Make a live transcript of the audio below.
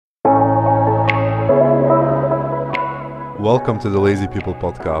Welcome to the Lazy People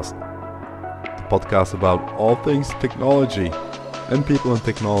Podcast, the podcast about all things technology and people in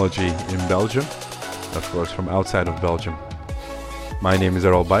technology in Belgium, of course from outside of Belgium. My name is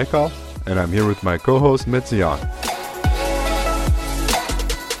Errol Baikal, and I'm here with my co-host Metzian.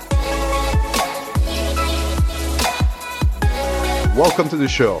 Welcome to the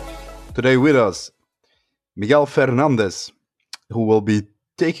show. Today with us, Miguel Fernandez, who will be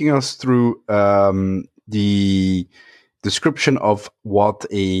taking us through the description of what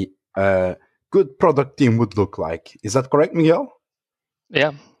a good product team would look like. Is that correct, Miguel?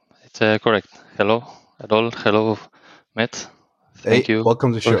 Yeah, it's correct. Hello, Errol. Hello, Matt. Thank you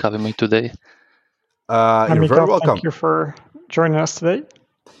welcome to the for show. having me today. You're Miguel, very welcome. Thank you for joining us today.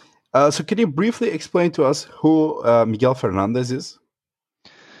 So can you briefly explain to us who Miguel Fernandez is?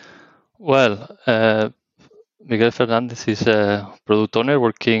 Well, Miguel Fernandez is a product owner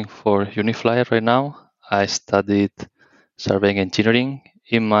working for Uniflyer right now. I studied surveying engineering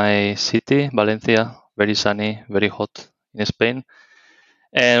in my city, Valencia, very sunny, very hot in Spain.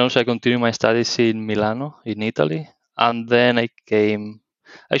 And also I continued my studies in Milano, in Italy. And then I came.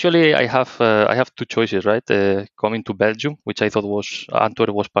 Actually, I have two choices, right? Coming to Belgium, which I thought was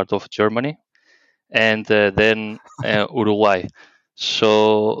Antwerp was part of Germany, and then Uruguay.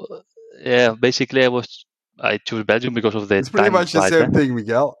 So yeah, basically I chose Belgium because of the It's pretty time much the flight, same right? thing,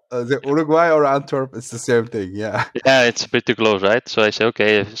 Miguel. The Uruguay or Antwerp, it's the same thing, yeah. Yeah, it's pretty close, right? So I say,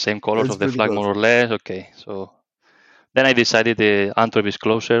 okay, same colors It's of the pretty flag, close. more or less. Okay, so then I decided the Antwerp is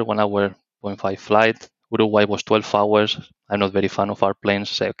closer, 1 hour, 0.5 flight. Uruguay was 12 hours. I'm not very fan of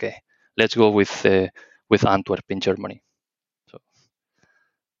airplanes. Say, okay, let's go with Antwerp in Germany. So,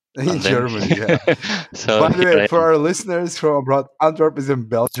 In Germany, yeah. So By the here I way, for am. our listeners from abroad, Antwerp is in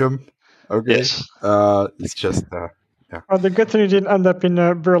Belgium. Okay. Yes. It's just Well, the good thing you didn't end up in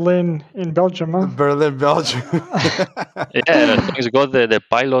Berlin in Belgium, huh? Berlin, Belgium. Yeah, thanks God the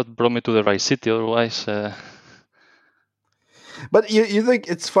pilot brought me to the right city. Otherwise, But you think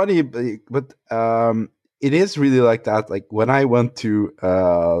it's funny, but it is really like that. Like when I went to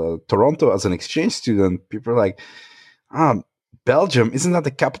Toronto as an exchange student, people are like, Belgium, isn't that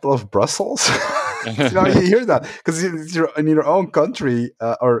the capital of Brussels? You hear that because it's in your own country.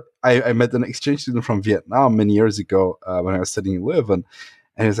 Or I met an exchange student from Vietnam many years ago when I was studying in Leuven,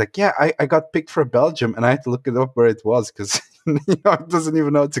 and he was like, "Yeah, I got picked for Belgium, and I had to look it up where it was because it doesn't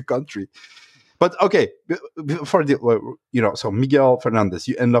even know it's a country." But okay, before so Miguel Fernandez,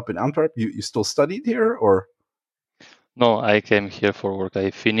 you end up in Antwerp. You still studied here, or? No, I came here for work.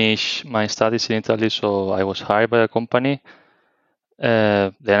 I finished my studies in Italy, so I was hired by a company.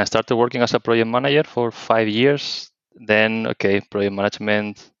 Then I started working as a project manager for 5 years. Then, okay, project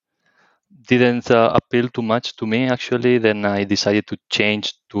management didn't appeal too much to me actually. Then I decided to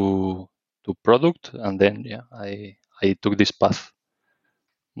change to product, and then yeah, I took this path,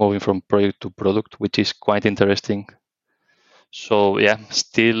 moving from project to product, which is quite interesting. So yeah,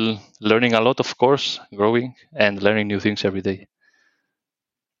 still learning a lot, of course, growing and learning new things every day.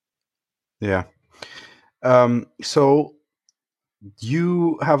 Yeah. So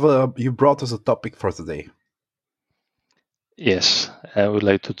you brought us a topic for today. Yes, I would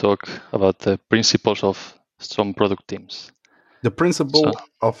like to talk about the principles of strong product teams. The principle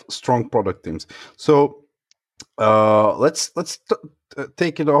of strong product teams. So let's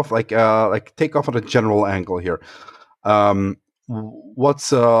take it off take off on a general angle here.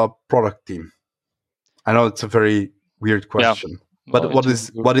 What's a product team? I know it's a very weird question, but well,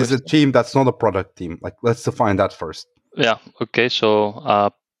 what is a team that's not a product team? Like, let's define that first. Yeah. Okay. So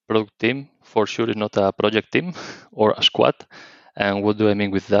a product team for sure is not a project team or a squad. And what do I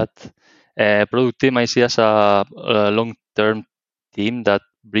mean with that? Product team I see as a long-term team that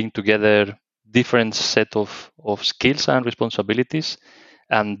bring together different set of skills and responsibilities,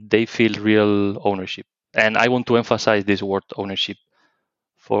 and they feel real ownership. And I want to emphasize this word ownership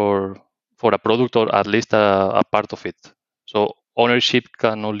for a product, or at least a part of it. So ownership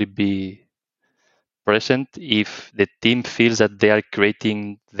can only be present if the team feels that they are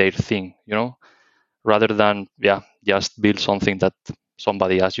creating their thing, rather than just build something that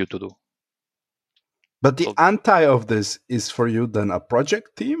somebody asks you to do. But the anti of this is for you then a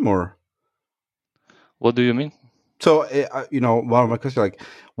project team, or what do you mean? So one of my questions, like,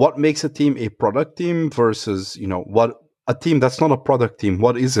 what makes a team a product team versus what a team that's not a product team?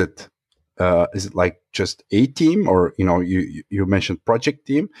 What is it? Is it like just a team, or you mentioned project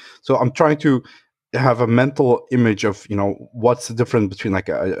team? So I'm trying to have a mental image of what's the difference between like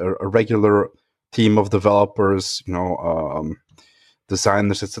a regular team of developers,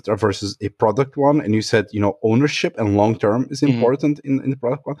 designers, etc., versus a product one. And you said ownership and long term is important in the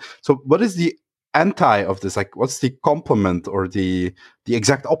product one. So what is the anti of this? Like, what's the complement or the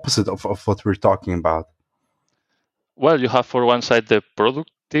exact opposite of what we're talking about? Well, you have for one side the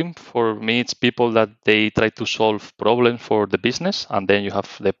product team. For me, it's people that they try to solve problems for the business, and then you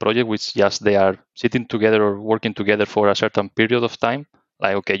have the project, which just they are sitting together or working together for a certain period of time.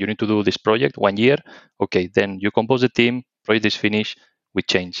 Like, okay, you need to do this project 1 year. Okay, then you compose the team. Project is finished. We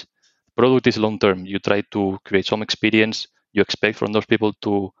change. Product is long term. You try to create some experience. You expect from those people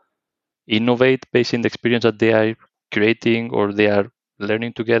to innovate based on the experience that they are creating or they are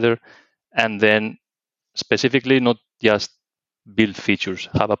learning together, and then specifically not just build features,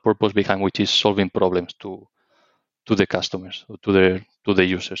 have a purpose behind which is solving problems to the customers or to the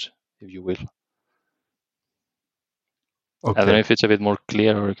users, if you will. Okay. I don't know if it's a bit more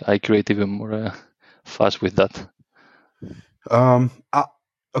clear or I create even more fast with that.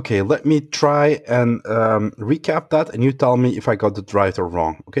 Okay, let me try and recap that, and you tell me if I got it right or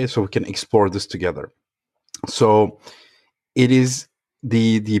wrong. Okay, so we can explore this together. So it is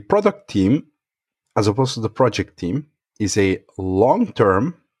the product team, as opposed to the project team, is a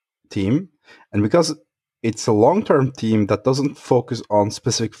long-term team, and because it's a long-term team that doesn't focus on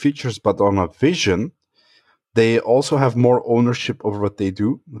specific features but on a vision, they also have more ownership over what they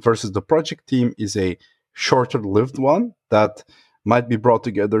do, versus the project team is a shorter-lived one that might be brought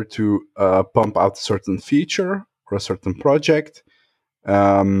together to pump out a certain feature or a certain project.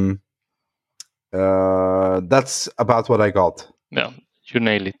 That's about what I got. Yeah, you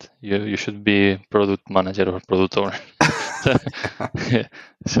nail it. You should be product manager or product owner.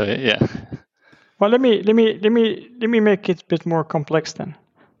 So yeah. Well, let me make it a bit more complex then,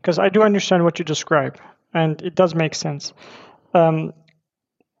 because I do understand what you describe, and it does make sense. But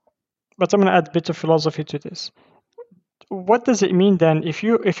I'm going to add a bit of philosophy to this. What does it mean then if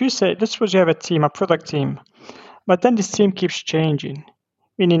you say, let's suppose you have a team, a product team, but then this team keeps changing,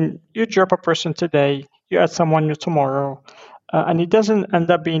 meaning you drop a person today, you add someone new tomorrow, and it doesn't end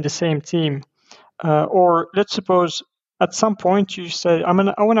up being the same team. Or let's suppose at some point you say, I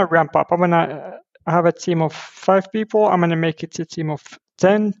want to ramp up. I'm gonna have a team of 5 people. I'm gonna make it a team of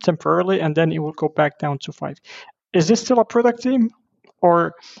 10 temporarily, and then it will go back down to 5. Is this still a product team?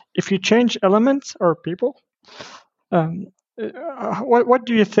 Or if you change elements or people, what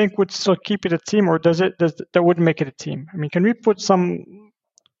do you think would still keep it a team, or does that wouldn't make it a team? I mean, can we put some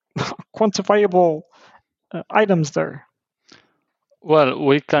quantifiable items there? Well,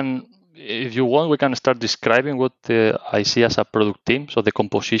 we can, if you want, we can start describing what I see as a product team, so the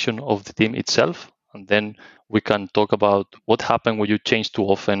composition of the team itself, and then we can talk about what happened when you change too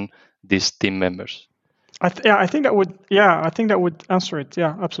often these team members. I think that would answer it.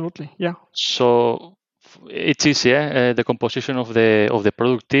 Yeah, absolutely. Yeah. So it's easy. The composition of the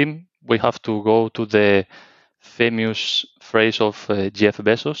product team. We have to go to the famous phrase of Jeff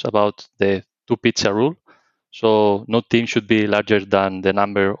Bezos about the 2-pizza rule. So no team should be larger than the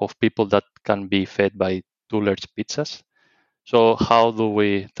number of people that can be fed by 2 large pizzas. So how do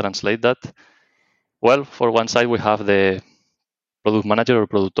we translate that? Well, for one side, we have the product manager or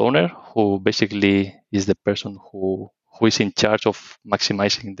product owner, who basically is the person who is in charge of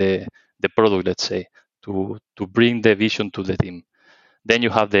maximizing the product, let's say, to bring the vision to the team. Then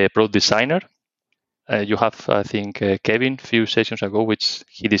you have the product designer. You have, I think, Kevin a few sessions ago, which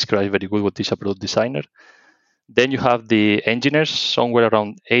he described very good what is a product designer. Then you have the engineers, somewhere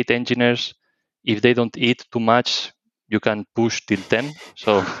around 8 engineers. If they don't eat too much, you can push till 10.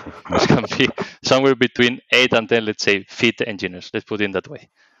 So this can be somewhere between 8 and 10, let's say, fit engineers. Let's put it that way.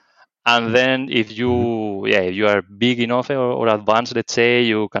 And then if you are big enough or advanced, let's say,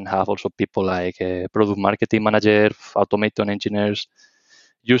 you can have also people like product marketing manager, automation engineers,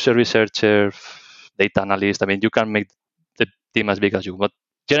 user researcher, data analyst. I mean, you can make the team as big as you. But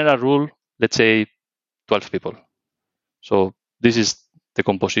general rule, let's say 12 people. So this is the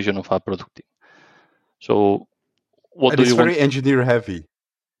composition of a product team. So what do you want? It's very engineer heavy.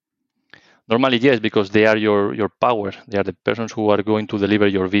 Normally, yes, because they are your power. They are the persons who are going to deliver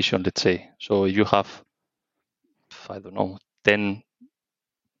your vision, let's say. So if you have, I don't know, 10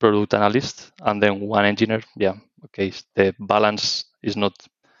 product analysts and then 1 engineer, yeah, okay, the balance is not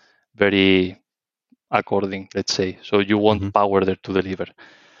very according, let's say. So you want power there to deliver.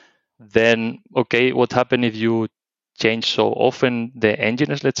 Then, okay, what happens if you change so often the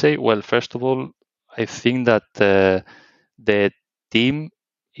engineers, let's say? Well, first of all, I think that the team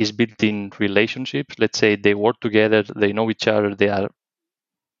is built in relationships. Let's say they work together, they know each other,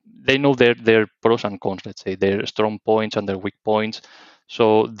 they know their pros and cons, let's say, their strong points and their weak points.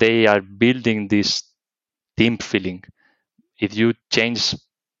 So they are building this team feeling. If you change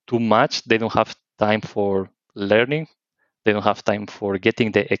too much, they don't have time for learning. They don't have time for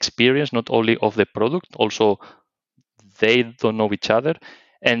getting the experience, not only of the product, also they don't know each other,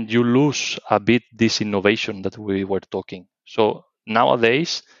 and you lose a bit this innovation that we were talking. So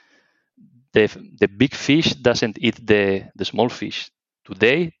nowadays, the big fish doesn't eat the small fish.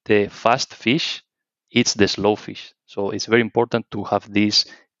 Today, the fast fish eats the slow fish. So it's very important to have this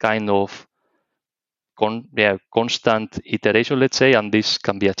kind of constant iteration, let's say, and this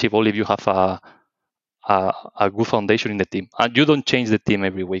can be achieved only if you have a good foundation in the team. And you don't change the team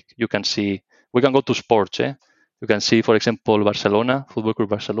every week. You can see, we can go to sports. You can see, for example, Barcelona, Football Club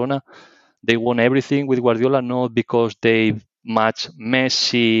Barcelona, they won everything with Guardiola, not because they match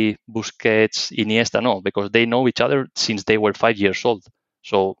Messi, Busquets, Iniesta, no, because they know each other since they were 5 years old.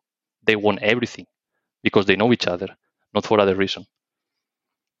 So they won everything because they know each other, not for other reason.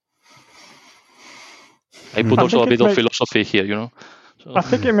 I put also a bit of philosophy here, you know. So. I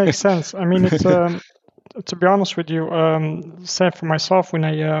think it makes sense. I mean, it's to be honest with you, same for myself. When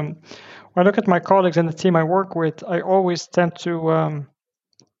I look at my colleagues and the team I work with, I always tend to.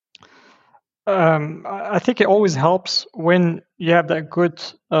 I think it always helps when you have that good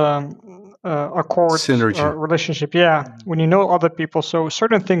accord synergy relationship. Yeah, when you know other people, so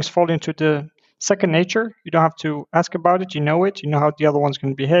certain things fall into the second nature. You don't have to ask about it. You know it. You know how the other one's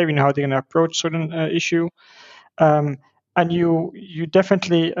going to behave. You know how they're going to approach certain issue, and you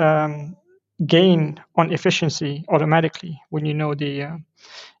definitely gain on efficiency automatically when you know the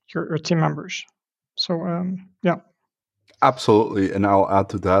your team members. So yeah. Absolutely, and I'll add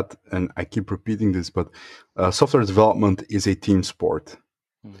to that, and I keep repeating this, but software development is a team sport.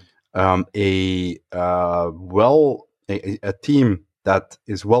 A team that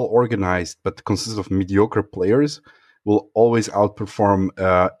is well organized but consists of mediocre players will always outperform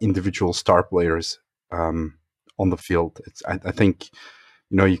individual star players on the field. I think,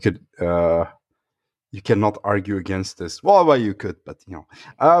 you know, you could you cannot argue against this. Well, you could, but you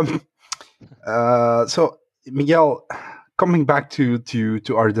know. So Miguel, coming back to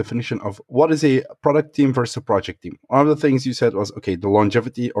our definition of what is a product team versus a project team. One of the things you said was, okay, the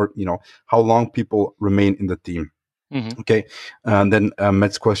longevity, or, you know, how long people remain in the team. Mm-hmm. Okay. And then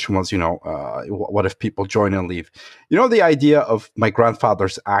Matt's question was, you know, what if people join and leave? You know, the idea of my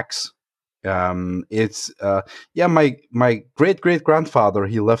grandfather's axe. It's my great grandfather,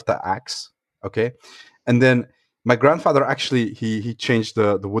 he left the axe. Okay. And then my grandfather actually he changed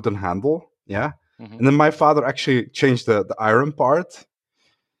the wooden handle. Yeah. Mm-hmm. And then my father actually changed the iron part,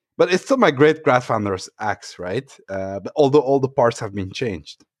 but it's still my great grandfather's axe, right? But although all the parts have been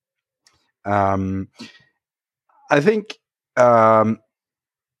changed, I think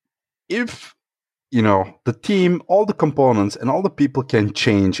if, you know, the team, all the components and all the people can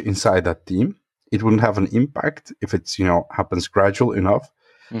change inside that team, it wouldn't have an impact if it's, you know, happens gradual enough.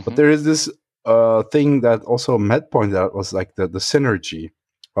 Mm-hmm. But there is this thing that also Matt pointed out, was like the synergy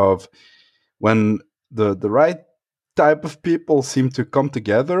of when the right type of people seem to come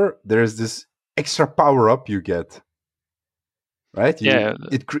together, there's this extra power up you get, right?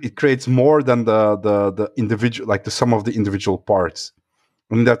 It creates more than the individual, like the sum of the individual parts.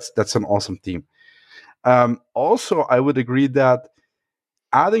 I mean, that's an awesome team. Also, I would agree that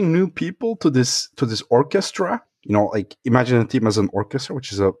adding new people to this orchestra, you know, like imagine a team as an orchestra,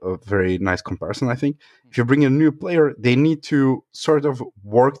 which is a very nice comparison, I think. If you bring a new player, they need to sort of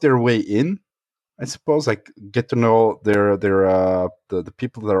work their way in, I suppose, like get to know the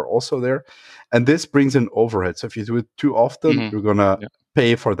people that are also there, and this brings in overhead. So if you do it too often, Mm-hmm. you're gonna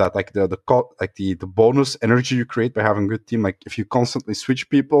pay for that, like the bonus energy you create by having a good team. Like if you constantly switch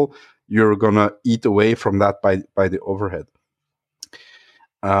people, you're gonna eat away from that by the overhead.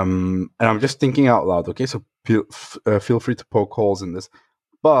 And I'm just thinking out loud. Okay, so feel free to poke holes in this,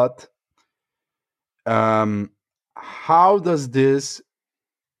 but how does this?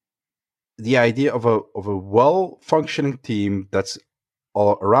 The idea of a well-functioning team that's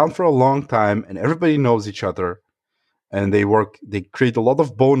around for a long time and everybody knows each other and they create a lot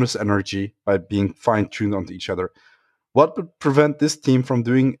of bonus energy by being fine-tuned onto each other. What would prevent this team from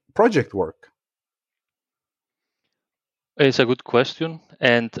doing project work? It's a good question,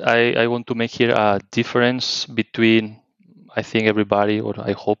 and I want to make here a difference between, I think everybody, or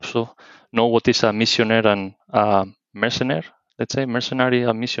I hope so, know what is a missionary and a mercenary. Let's say mercenary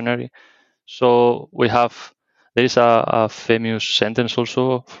and missionary. So there is a famous sentence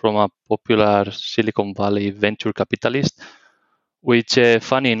also from a popular Silicon Valley venture capitalist, which,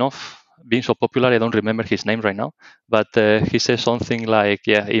 funny enough, being so popular, I don't remember his name right now, but he says something like,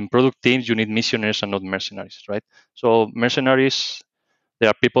 in product teams, you need missionaries and not mercenaries, right? So mercenaries, There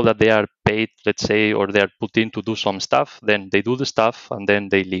are people that they are paid, let's say, or they are put in to do some stuff. Then they do the stuff and then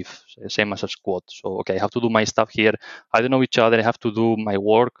they leave. Same as a squad. So okay, I have to do my stuff here. I don't know each other. I have to do my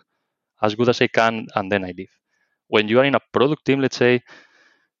work as good as I can, and then I leave. When you are in a product team, let's say,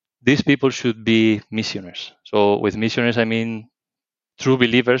 these people should be missioners. So with missioners, I mean true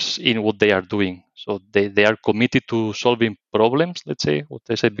believers in what they are doing. So they are committed to solving problems. Let's say what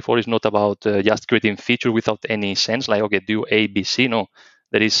I said before is not about just creating feature without any sense, like, okay, do A, B, C. No,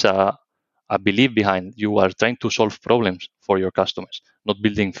 there is a belief behind. You are trying to solve problems for your customers, not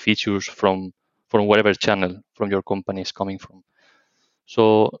building features from whatever channel from your company is coming from.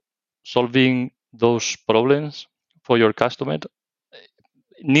 So solving those problems for your customer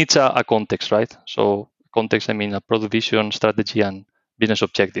needs a context, right? So context, I mean, a product vision, strategy, and business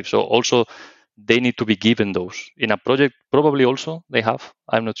objective. So also they need to be given those. In a project, probably also they have,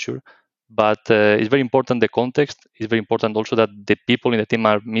 I'm not sure. But it's very important, the context. It's very important also that the people in the team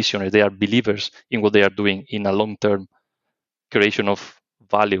are missionaries. They are believers in what they are doing in a long-term creation of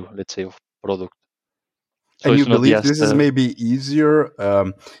value, let's say, of product. So And you it's not believe just this is maybe easier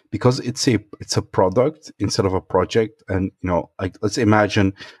because it's a product instead of a project. And like, let's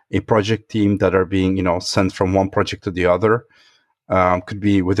imagine a project team that are being sent from one project to the other. Could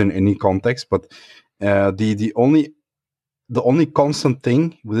be within any context, but the only constant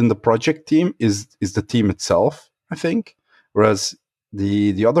thing within the project team is the team itself, I think. Whereas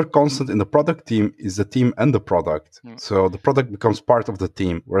the other constant in the product team is the team and the product. So the product becomes part of the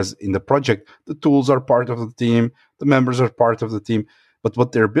team. Whereas in the project, the tools are part of the team, the members are part of the team. But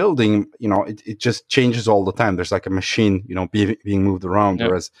what they're building, it just changes all the time. There's like a machine, being moved around. Yeah.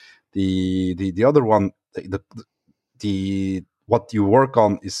 Whereas the other one, the what you work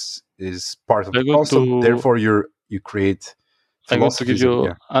on is part of the constant. Therefore, you create. I'm going to give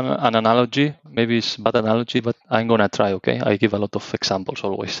you an analogy. Maybe it's a bad analogy, but I'm going to try, okay? I give a lot of examples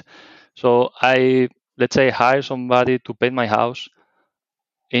always. So let's say, hire somebody to paint my house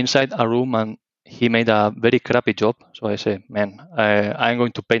inside a room, and he made a very crappy job. So I say, man, I'm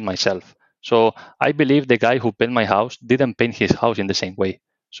going to paint myself. So I believe the guy who painted my house didn't paint his house in the same way.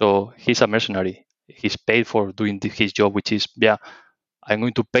 So he's a mercenary. He's paid for doing his job, which is, I'm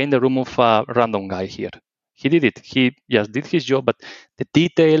going to paint the room of a random guy here. He did it. He just did his job, but the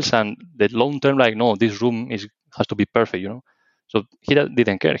details and the long term, like, no, this room has to be perfect, So he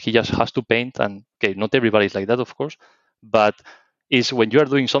didn't care. He just has to paint, and okay, not everybody is like that, of course, but it's when you are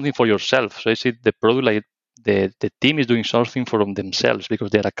doing something for yourself. So I see the product, like the team is doing something for themselves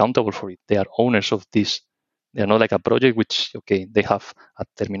because they are accountable for it. They are owners of this. They are not like a project which, okay, they have a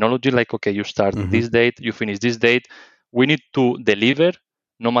terminology like, okay, you start this date, you finish this date. We need to deliver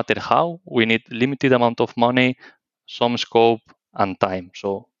no matter how. We need limited amount of money, some scope, and time.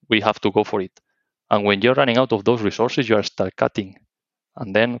 So we have to go for it. And when you're running out of those resources, you start cutting.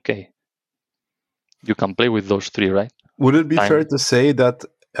 And then, okay, you can play with those three, right? Would it be fair to say that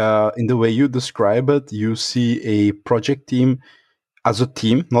in the way you describe it, you see a project team as a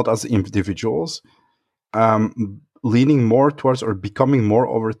team, not as individuals, leaning more towards or becoming more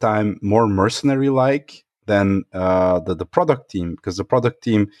over time, more mercenary-like than the product team? Because the product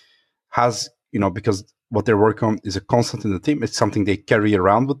team has, because what they're working on is a constant in the team. It's something they carry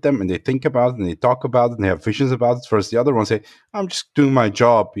around with them and they think about it and they talk about it and they have visions about it. First, the other ones say, I'm just doing my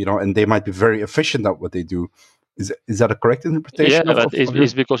job, and they might be very efficient at what they do. Is that a correct interpretation? Yeah, but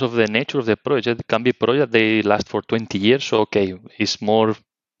it's because of the nature of the project. It can be a project they last for 20 years. So, okay, it's more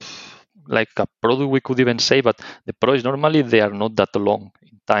like a product, we could even say, but the projects normally they are not that long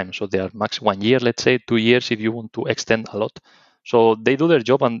in time. So they are max 1 year, let's say 2 years if you want to extend a lot. So they do their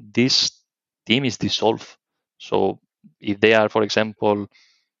job and this team is dissolved. So if they are, for example,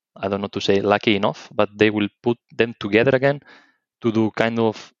 I don't know to say lucky enough, but they will put them together again to do kind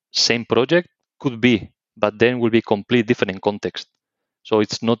of same project, could be, but then will be completely different in context. So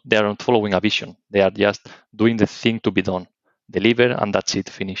it's not, they are not following a vision. They are just doing the thing to be done, deliver, and that's it,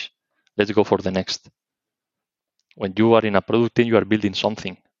 finish. Let's go for the next. When you are in a product team, you are building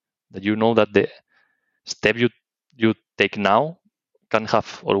something that you know that the step you take now can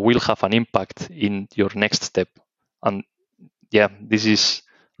have or will have an impact in your next step. And yeah, this is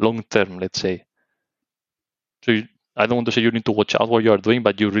long term, let's say. So I don't want to say you need to watch out what you are doing,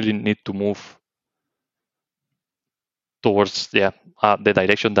 but you really need to move towards the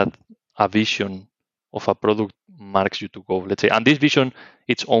direction that a vision of a product marks you to go, let's say. And this vision,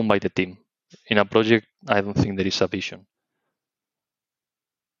 it's owned by the team. In a project, I don't think there is a vision.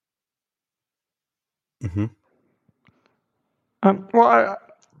 Mm-hmm. Well,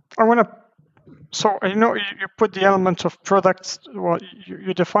 I want to. So you put the elements of products. Well,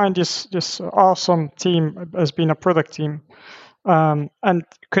 you define this awesome team as being a product team, And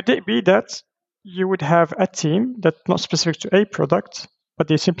could it be that you would have a team that's not specific to a product, but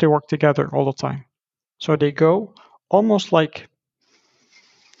they simply work together all the time? So they go almost like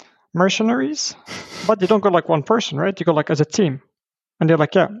mercenaries, but they don't go like one person, right? They go like as a team. And they're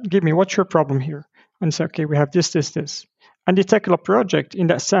like, yeah, give me, what's your problem here? And say, okay, we have this. And they tackle a project in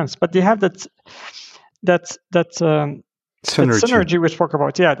that sense, but they have that synergy we spoke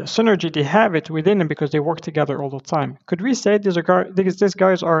about. Yeah, the synergy, they have it within them because they work together all the time. Could we say these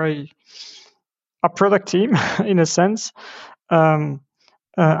guys are a product team in a sense, and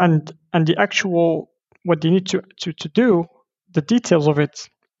the actual what they need to do, the details of it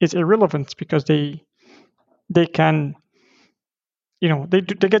is irrelevant because they can, they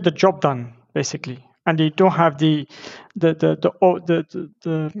get the job done basically, and they don't have the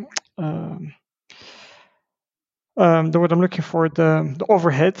what I'm looking for, the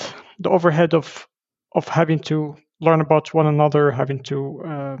overhead of having to learn about one another, having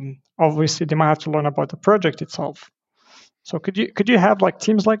to obviously they might have to learn about the project itself. So could you have like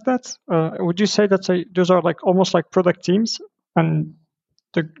teams like that? Would you say that those are like almost like product teams, and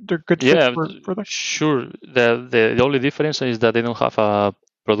they're good fit for product? Sure. The only difference is that they don't have a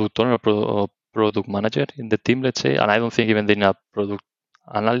product owner or product manager in the team, let's say, and I don't think even they need a product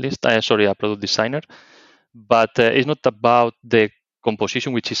analyst. A product designer. But it's not about the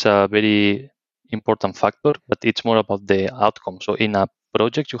composition, which is a very important factor, but it's more about the outcome. So in a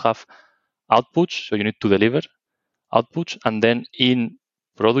project, you have outputs, so you need to deliver outputs, and then in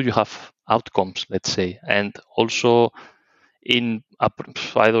product, you have outcomes, let's say, and also I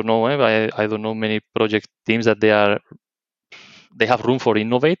don't know, I don't know many project teams that they have room for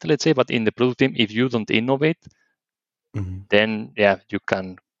innovate, let's say, but in the product team, if you don't innovate, then you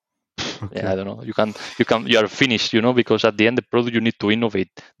can. Okay. Yeah, I don't know. You are finished, because at the end, the product you need to innovate.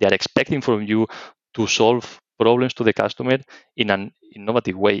 They are expecting from you to solve problems to the customer in an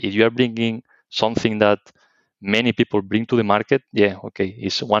innovative way. If you are bringing something that many people bring to the market,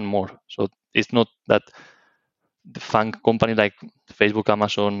 it's one more. So it's not that the fun company like Facebook,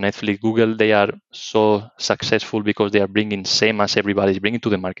 Amazon, Netflix, Google, they are so successful because they are bringing same as everybody is bringing to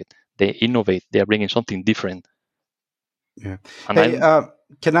the market. They innovate. They are bringing something different. Yeah. And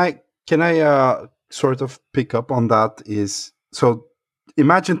can I sort of pick up on that? Is so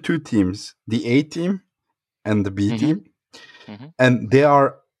imagine two teams, the A team and the B team, and they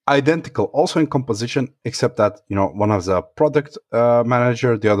are identical also in composition, except that one has a product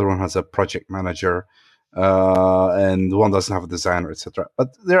manager, the other one has a project manager, and one doesn't have a designer, etc.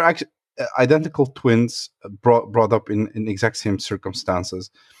 But they're actually identical twins brought up in exact same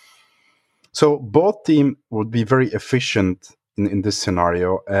circumstances. So both teams would be very efficient in this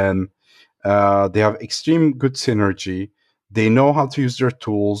scenario, and they have extreme good synergy. They know how to use their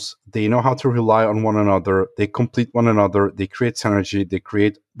tools. They know how to rely on one another. They complete one another. They create synergy. They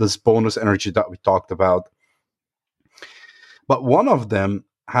create this bonus energy that we talked about. But one of them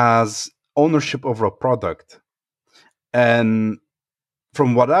has ownership over a product. And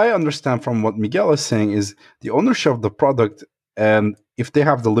from what I understand from what Miguel is saying is the ownership of the product, and if they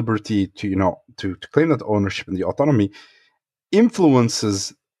have the liberty to, to claim that ownership and the autonomy,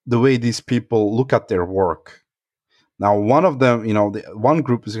 influences the way these people look at their work. Now, one of them, one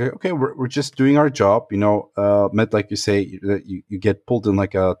group is okay. We're just doing our job, Met, like you say, you get pulled in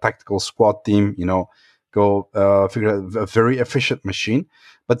like a tactical squad team, go figure out a very efficient machine,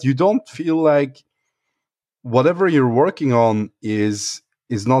 but you don't feel like whatever you're working on is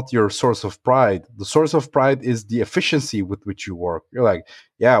not your source of pride. The source of pride is the efficiency with which you work. You're like,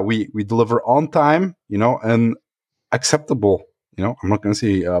 yeah, we deliver on time, and acceptable. I'm not going to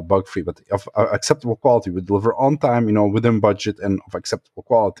say bug free, but of acceptable quality. We deliver on time, within budget and of acceptable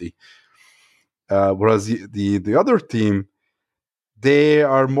quality. Whereas the other team, they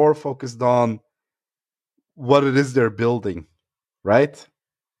are more focused on what it is they're building, right?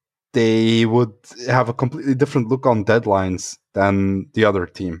 They would have a completely different look on deadlines than the other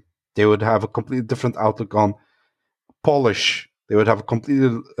team. They would have a completely different outlook on polish. They would have a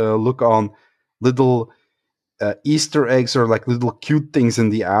completely look on little Easter eggs or like little cute things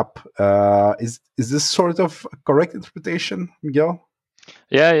in the app. Is this sort of a correct interpretation, Miguel?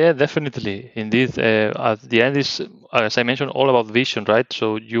 Yeah, definitely. Indeed, at the end is, as I mentioned, all about vision, right?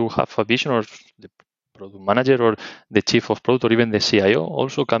 So you have a vision, or the product manager or the chief of product or even the CIO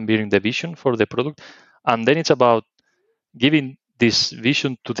also can bring the vision for the product. And then it's about giving this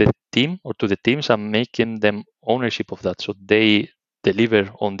vision to the team or to the teams and making them ownership of that. So they deliver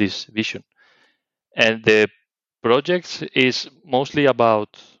on this vision. And the projects is mostly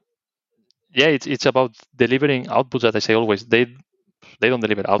about, it's about delivering outputs that I say always. They don't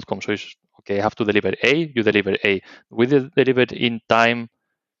deliver outcomes. So it's okay, I have to deliver A, you deliver A. We delivered in time,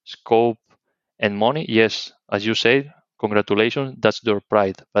 scope, and money. Yes, as you said, congratulations, that's your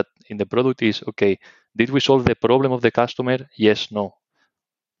pride. But in the product is, okay, did we solve the problem of the customer? Yes, no.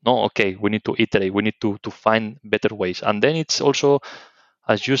 No, okay, we need to iterate, we need to find better ways. And then it's also,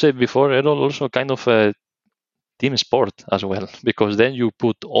 as you said before, Errol, also kind of a team sport as well, because then you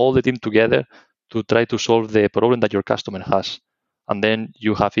put all the team together to try to solve the problem that your customer has. And then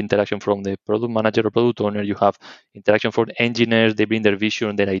you have interaction from the product manager or product owner, you have interaction from engineers, they bring their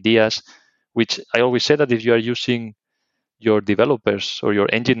vision, their ideas, which I always say that if you are using your developers or your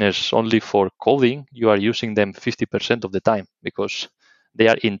engineers only for coding, you are using them 50% of the time because they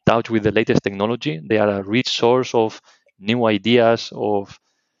are in touch with the latest technology. They are a rich source of new ideas, of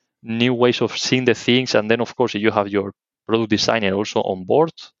new ways of seeing the things. And then, of course, if you have your product designer also on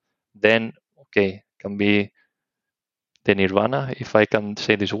board, then, okay, can be the nirvana, if I can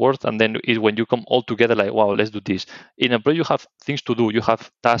say this word. And then when you come all together, like, wow, let's do this. In a project, you have things to do. You have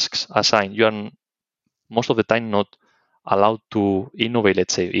tasks assigned. You are most of the time not allowed to innovate.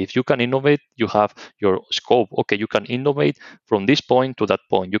 Let's say if you can innovate, you have your scope. Okay, you can innovate from this point to that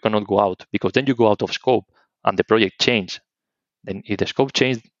point. You cannot go out because then you go out of scope and the project change. Then if the scope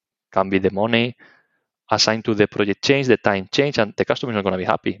change, can be the money assigned to the project change, the time change, and the customer is not going to be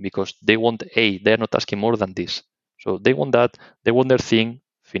happy because they want A. They're not asking more than this. So they want that. They want their thing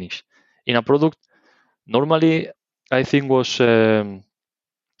finished. In a product, normally I think was the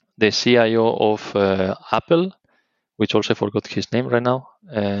CIO of Apple, which also forgot his name right now.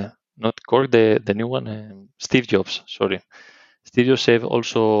 Not Cork, the new one, Steve Jobs. Sorry, Steve Jobs said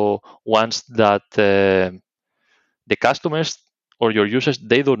also once that the customers or your users,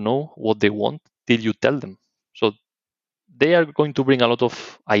 they don't know what they want till you tell them. So they are going to bring a lot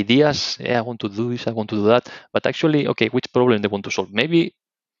of ideas. Yeah, I want to do this, I want to do that. But actually, okay, which problem they want to solve? Maybe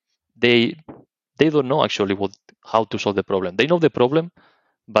they don't know actually how to solve the problem. They know the problem,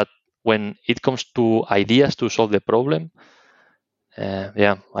 but when it comes to ideas to solve the problem,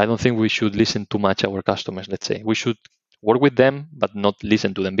 I don't think we should listen too much our customers. Let's say we should work with them, but not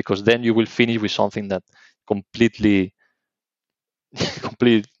listen to them because then you will finish with something that completely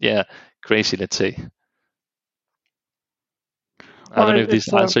crazy, let's say. I don't know if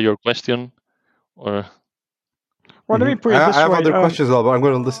this answers your question or. Well, let me put it this way. I have other questions, but I'm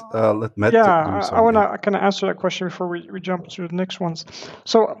going to let Matt do some. I want to kind of answer that question before we jump to the next ones.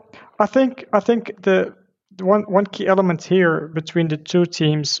 So I think the one key element here between the two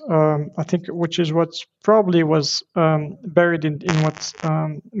teams, I think, which is what's probably was buried in what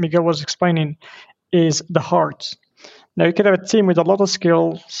Miguel was explaining, is the heart. Now you could have a team with a lot of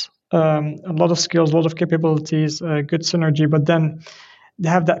skills, a lot of capabilities, good synergy, but then they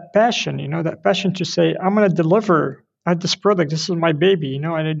have that passion, that passion to say, I'm going to deliver at this product. This is my baby, and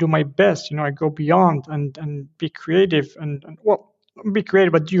I do my best. I go beyond and be creative and well, be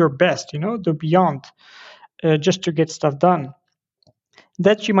creative, but do your best. Do beyond just to get stuff done.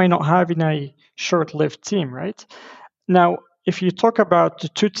 That you might not have in a short-lived team, right? Now, if you talk about the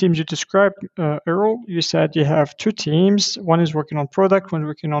two teams you described, Errol, you said you have two teams. One is working on product, one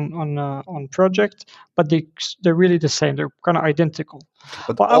working on project, but they're really the same. They're kind of identical.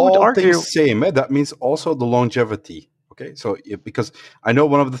 But I would argue things same. That means also the longevity. Okay, so because I know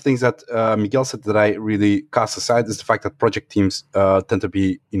one of the things that Miguel said that I really cast aside is the fact that project teams tend to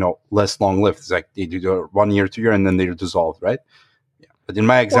be less long-lived. It's like they do 1 year, 2 year, and then they're dissolved, right? But in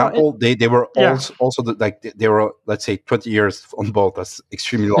my example, they were also they were, let's say, 20 years on both. That's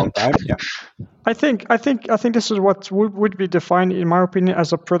extremely long time. Yeah. I think this is what would be defined, in my opinion,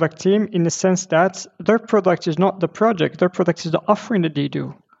 as a product team, in the sense that their product is not the project. Their product is the offering that they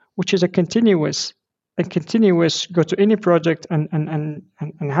do, which is a continuous go to any project and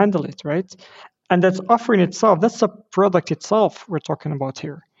handle it, right? And that's offering itself. That's the product itself we're talking about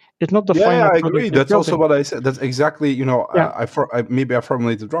here. It's not the final product. I agree. That's also what I said. That's exactly, maybe I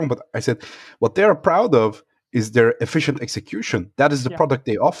formulated wrong, but I said what they're proud of is their efficient execution. That is the product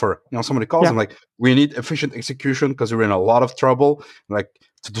they offer. Somebody calls them like, we need efficient execution because we're in a lot of trouble. Like,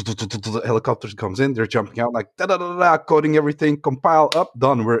 the helicopters comes in, they're jumping out like coding everything, compile up,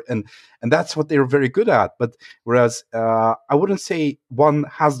 done. And that's what they're very good at. But whereas I wouldn't say one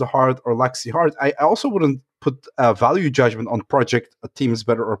has the heart or lacks the heart. I also wouldn't put a value judgment on project teams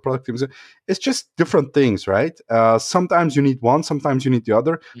better or product teams. It's just different things, right? Sometimes you need one, sometimes you need the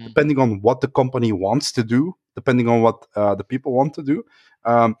other, depending on what the company wants to do, depending on what the people want to do.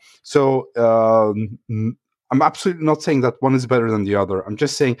 I'm absolutely not saying that one is better than the other. I'm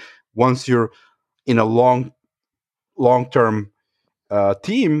just saying once you're in a long-term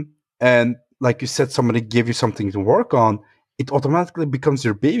team, and like you said, somebody gave you something to work on, it automatically becomes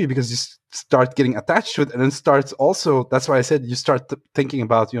your baby because you start getting attached to it, and then starts also. That's why I said you start thinking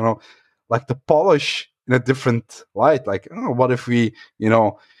about, like the polish in a different light. Like, oh, what if we,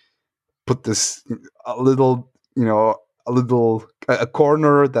 put this a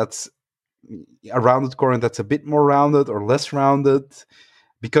corner that's a rounded corner that's a bit more rounded or less rounded,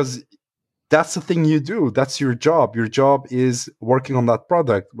 because that's the thing you do. That's your job. Your job is working on that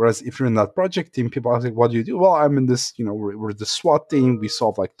product. Whereas if you're in that project team, people are like, what do you do? Well, I'm in this, we're the SWAT team. We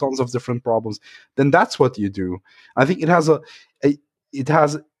solve like tons of different problems. Then that's what you do. I think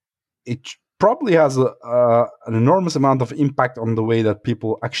it probably has an enormous amount of impact on the way that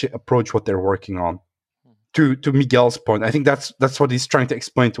people actually approach what they're working on. To Miguel's point, I think that's what he's trying to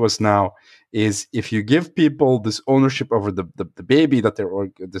explain to us now, is if you give people this ownership over the baby that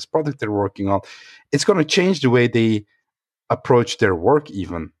this product they're working on, it's going to change the way they approach their work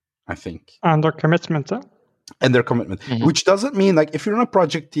even, I think. And their commitment. And their commitment, which doesn't mean, like, if you're in a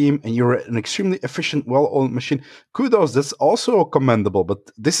project team and you're an extremely efficient, well-oiled machine, kudos, that's also commendable. But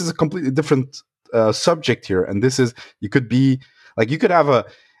this is a completely different subject here. And this is, you could have a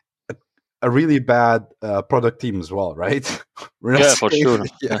really bad product team as well, right? For sure.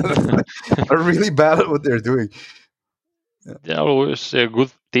 Are really bad at what they're doing. There are always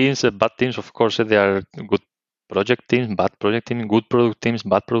good teams, bad teams. Of course, there are good project teams, bad project teams, good product teams,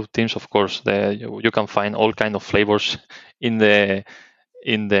 bad product teams. Of course, you can find all kind of flavors in the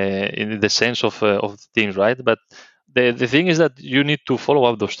sense of the teams, right? But the thing is that you need to follow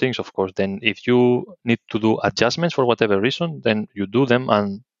up those things. Of course, then if you need to do adjustments for whatever reason, then you do them,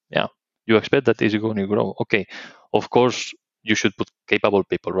 and you expect that it's going to grow. Okay, of course, you should put capable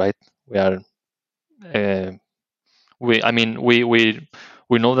people, right? We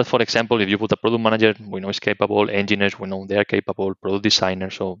know that, for example, if you put a product manager, we know it's capable. Engineers, we know they are capable. Product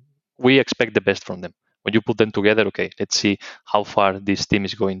designers, so we expect the best from them. When you put them together, okay, let's see how far this team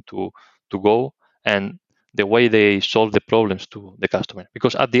is going to go, and the way they solve the problems to the customer.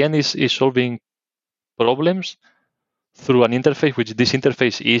 Because at the end, is solving problems through an interface, which this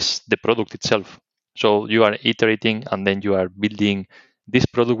interface is the product itself. So you are iterating, and then you are building this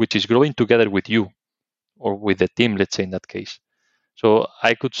product, which is growing together with you or with the team, let's say in that case. So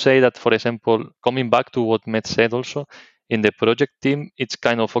I could say that, for example, coming back to what Matt said also, in the project team, it's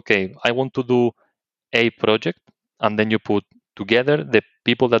kind of, okay, I want to do a project, and then you put together the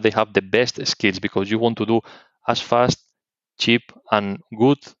people that they have the best skills, because you want to do as fast, cheap, and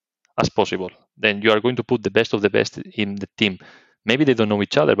good as possible. Then you are going to put the best of the best in the team. Maybe they don't know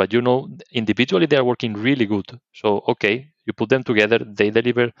each other, but individually they are working really good. So, okay, you put them together, they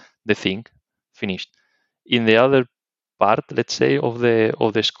deliver the thing, finished. In the other part, let's say, of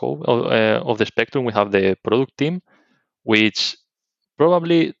the scope of the spectrum, we have the product team, which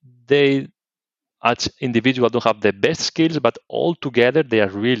probably they as individual don't have the best skills, but all together they are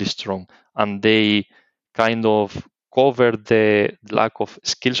really strong, and they kind of cover the lack of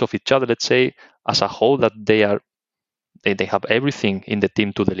skills of each other, let's say, as a whole, that they have everything in the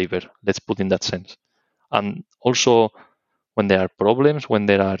team to deliver, let's put in that sense. And also, when there are problems, when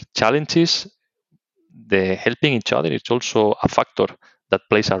there are challenges, the helping each other is also a factor that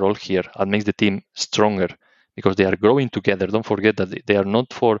plays a role here and makes the team stronger, because they are growing together. Don't forget that they are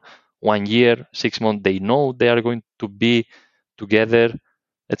not for 1 year, 6 months. They know they are going to be together,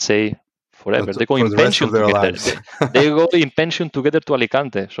 let's say, forever. They go in pension together. They go in pension together to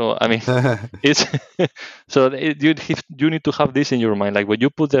Alicante. So I mean, it's you need to have this in your mind. Like, when you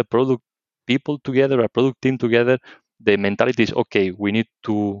put the product people together, a product team together, the mentality is, okay, we need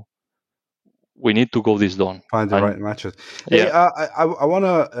to go this down. Find the right matches. Yeah. Hey, I want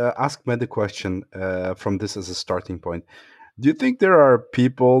to ask Matt a question from this as a starting point. Do you think there are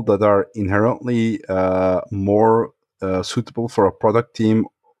people that are inherently more suitable for a product team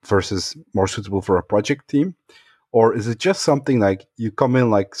versus more suitable for a project team? Or is it just something like you come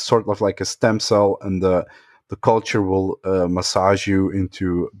in like sort of like a stem cell, and the culture will massage you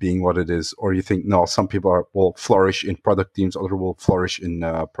into being what it is? Or you think, no, some people will flourish in product teams, others will flourish in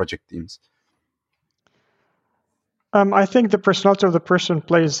project teams? I think the personality of the person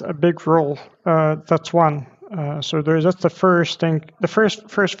plays a big role. That's one. So that's the first thing. The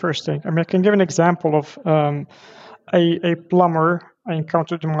first thing. I mean, I can give an example of a plumber I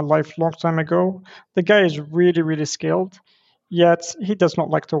encountered in my life a long time ago. The guy is really, really skilled, yet he does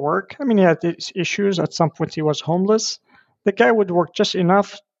not like to work. I mean, he had these issues. At some point, he was homeless. The guy would work just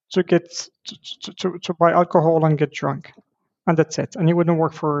enough to get to buy alcohol and get drunk, and that's it. And he wouldn't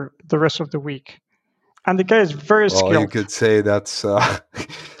work for the rest of the week. And the guy is very skilled. You could say that's a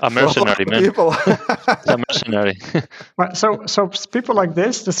mercenary, man. It's a mercenary. So people like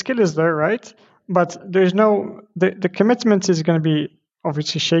this, the skill is there, right? but there's no the commitment is going to be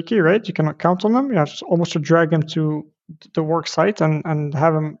obviously shaky, right? You cannot count on them. You have to almost to drag them to the work site and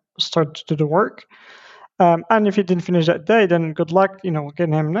have them start to do the work. And if he didn't finish that day, then good luck,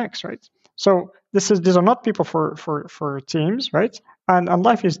 getting him next, right? So these are not people for teams, right? And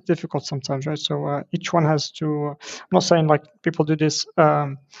life is difficult sometimes, right? So each one has to. I'm not saying like people do this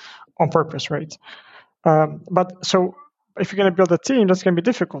on purpose, right? But so if you're going to build a team, that's going to be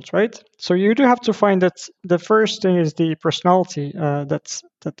difficult, right? So you do have to find that the first thing is the personality, that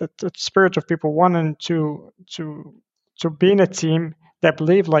spirit of people wanting to be in a team. That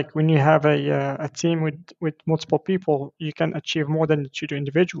believe like when you have a team with multiple people, you can achieve more than you do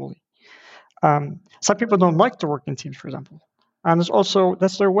individually. Some people don't like to work in teams, for example, and it's also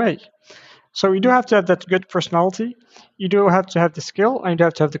that's their way. So you do have to have that good personality. You do have to have the skill, and you do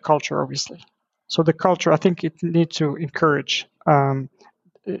have to have the culture, obviously. So the culture, I think, it needs to encourage. Put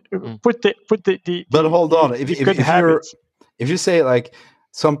the But hold on, if you say like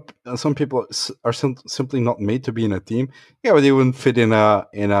some people are simply not made to be in a team, yeah, but they wouldn't fit in a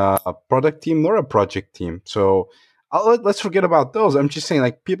product team nor a project team. So let's forget about those. I'm just saying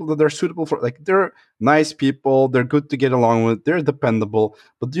like people that are suitable for, like, they're nice people, they're good to get along with, they're dependable.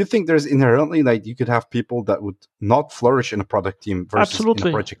 But do you think there's inherently like you could have people that would not flourish in a product team versus in a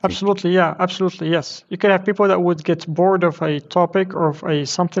project team? Absolutely, yeah, absolutely, yes. You could have people that would get bored of a topic or of a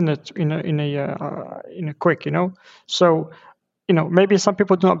something that in a quick, So maybe some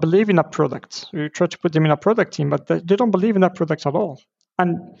people do not believe in a product. You try to put them in a product team, but they don't believe in that product at all.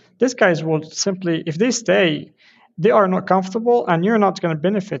 And these guys will simply, if they stay, they are not comfortable, and you're not going to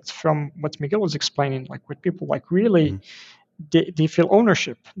benefit from what Miguel was explaining. Like with people, like really, they feel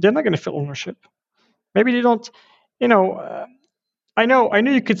ownership. They're not going to feel ownership. Maybe they don't. I know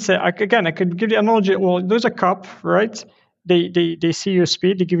you could say again. I could give the analogy. Well, there's a cop, right? They see you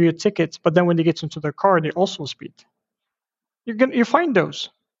speed, they give you a ticket, but then when they get into their car, they also speed. You find those,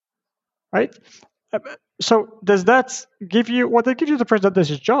 right? So does that give you? Well, they give you the person that does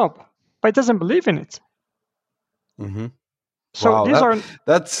his job, but it doesn't believe in it. Mm-hmm. So wow,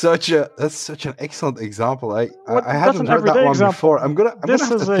 that's such an excellent example. I hadn't heard that one before. I'm gonna have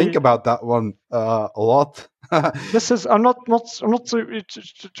to think about that one a lot. I'm not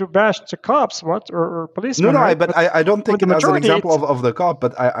to bash the cops, or policemen. No, right? But I don't think it as an example of the cop,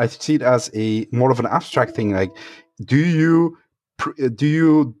 but I see it as a more of an abstract thing. Like, do you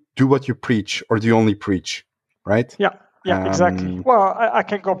do what you preach, or do you only preach? Right? Yeah, exactly. Well, I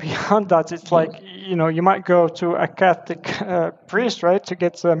can go beyond that. It's like, you might go to a Catholic priest, right, to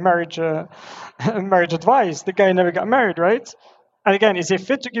get marriage advice. The guy never got married, right? And again, is he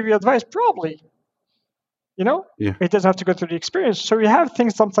fit to give you advice? Probably. Yeah. It doesn't have to go through the experience. So you have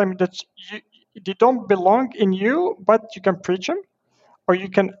things sometimes that they don't belong in you, but you can preach them, or you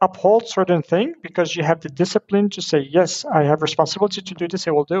can uphold certain things because you have the discipline to say, yes, I have responsibility to do this,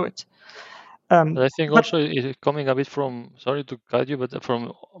 I will do it. But I think also it's coming a bit from, sorry to cut you, but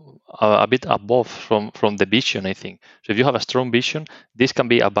from a bit above from the vision, I think. So if you have a strong vision, this can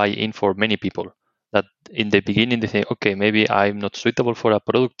be a buy-in for many people. That in the beginning they say, okay, maybe I'm not suitable for a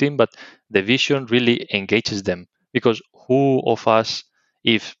product team, but the vision really engages them. Because who of us,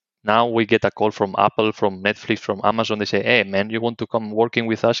 if now we get a call from Apple, from Netflix, from Amazon, they say, hey man, you want to come working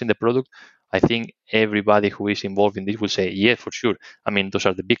with us in the product? I think everybody who is involved in this will say, yeah, for sure. I mean, those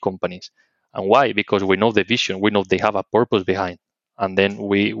are the big companies. And why? Because we know the vision, we know they have a purpose behind, and then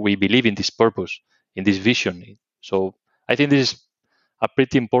we believe in this purpose, in this vision. So I think this is a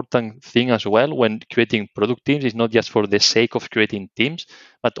pretty important thing as well when creating product teams. It's not just for the sake of creating teams,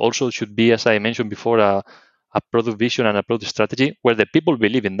 but also should be, as I mentioned before, a product vision and a product strategy where the people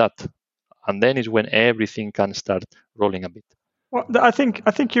believe in that, and then is when everything can start rolling a bit. Well, I think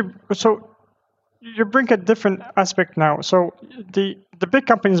you bring a different aspect now. So the big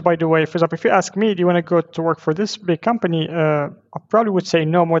companies, by the way, for example, if you ask me, do you want to go to work for this big company? I probably would say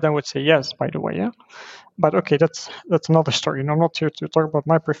no more than I would say yes, by the way, yeah. But okay, that's another story. I'm not here to talk about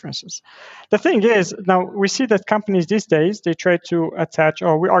my preferences. The thing is, now we see that companies these days, they try to attach,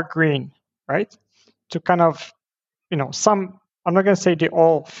 we are green, right? To kind of, some, I'm not going to say they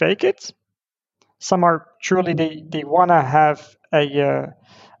all fake it. Some are truly, they want to have a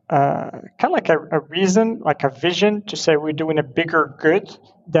kind of like a reason, like a vision to say we're doing a bigger good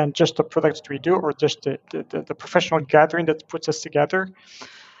than just the products we do or just the professional gathering that puts us together.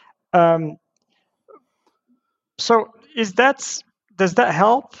 So does that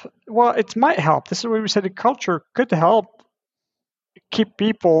help? Well, it might help. This is where we said the culture could help keep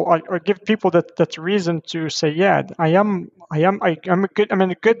people or give people that reason to say, yeah, I'm in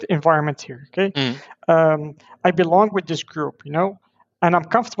a good environment here. Okay, I belong with this group. and I'm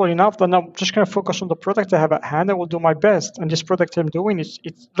comfortable enough, then I'm just going to focus on the product I have at hand. I will do my best. And this product I'm doing is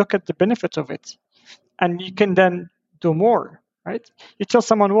look at the benefits of it. And you can then do more, right? You tell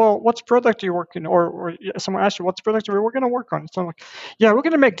someone, well, what's product are you working, or someone asks you, what's product are we going to work on? It's not like, yeah, we're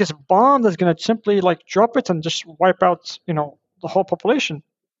going to make this bomb that's going to simply like drop it and just wipe out, the whole population.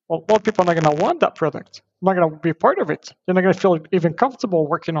 Well, a lot of people are not going to want that product. Not going to be part of it. They're not going to feel even comfortable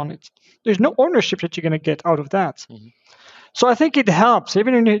working on it. There's no ownership that you're going to get out of that. Mm-hmm. So I think it helps.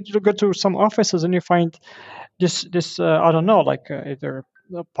 Even when you go to some offices and you find this I don't know, like either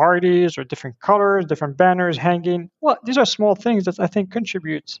parties or different colors, different banners hanging. Well, these are small things that I think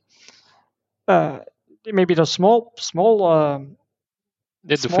contribute. Maybe the small.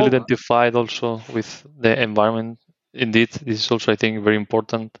 Yeah, to feel identified also with the environment. Indeed, this is also, I think, very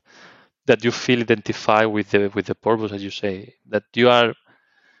important that you feel identified with the purpose, as you say. That you are,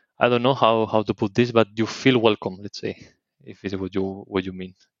 I don't know how to put this, but you feel welcome. Let's say, if it's what you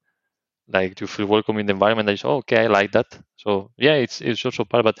mean. Like you feel welcome in the environment. And you say, oh, okay, I like that. So yeah, it's also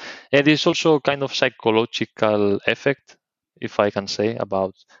part, but it is also kind of psychological effect, if I can say,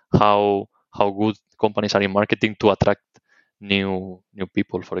 about how good companies are in marketing to attract new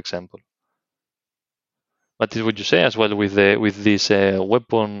people, for example. But what you say as well with this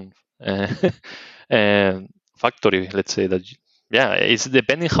weapon factory, let's say that. Yeah, it's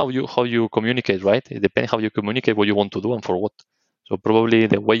depending how you communicate, right? It depends how you communicate what you want to do and for what. So probably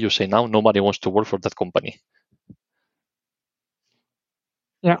the way you say now, nobody wants to work for that company.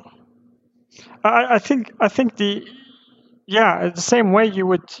 Yeah, I think the same way you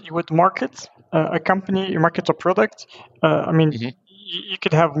would market a company, you market a product. I mean, Mm-hmm. you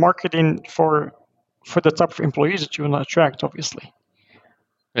could have marketing for the type of employees that you want to attract, obviously.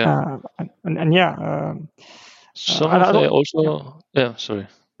 Yeah. And yeah. Some of the also. Yeah. Sorry.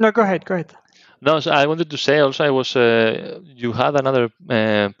 No, go ahead. No, so I wanted to say also, I was you had another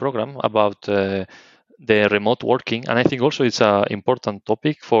program about the remote working, and I think also it's an important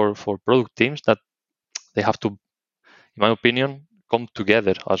topic for product teams that they have to, in my opinion, come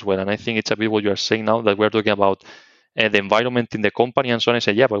together as well. And I think it's a bit what you are saying now, that we're talking about the environment in the company and so on. I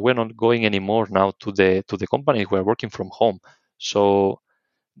say, yeah, but we're not going anymore now to the company. We're working from home, so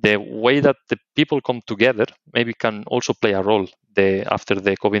the way that the people come together maybe can also play a role after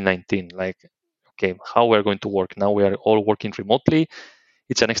the COVID-19. Like, okay, how we're going to work now? We are all working remotely.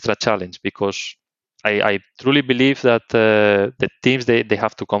 It's an extra challenge because I truly believe that the teams they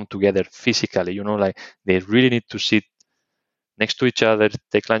have to come together physically. Like they really need to sit next to each other,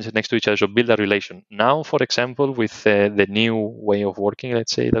 take lunches next to each other, so build a relation. Now, for example, with the new way of working,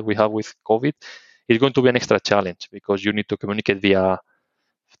 let's say that we have with COVID, it's going to be an extra challenge because you need to communicate via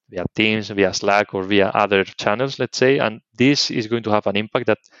Teams, via Slack, or via other channels, let's say, and this is going to have an impact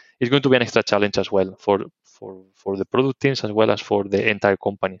that is going to be an extra challenge as well for the product teams as well as for the entire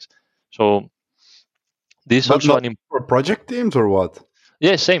companies. So this But also for project teams or what?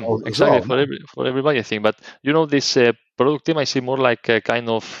 Yeah, same, Oh, exactly, well, for everybody, I think. But this product team, I see more like a kind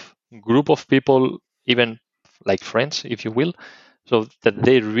of group of people, even like friends, if you will, so that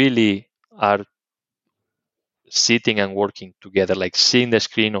they really are sitting and working together, like seeing the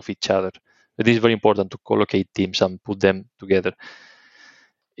screen of each other. It is very important to collocate teams and put them together.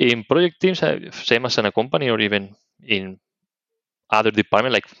 In project teams, same as in a company or even in other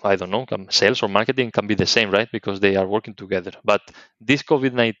department, like, I don't know, sales or marketing can be the same, right? Because they are working together. But this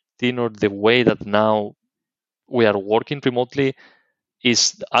COVID-19 or the way that now we are working remotely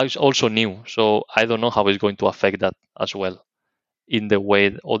is also new. So I don't know how it's going to affect that as well in the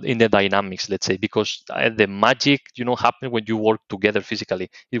way or in the dynamics, let's say, because the magic, happens when you work together physically.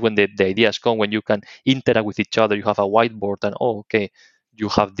 Is when the ideas come, when you can interact with each other. You have a whiteboard and, okay, you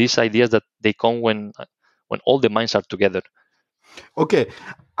have these ideas that they come when all the minds are together. Okay,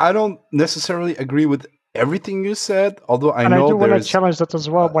 I don't necessarily agree with everything you said, although I know I do want there's to challenge that as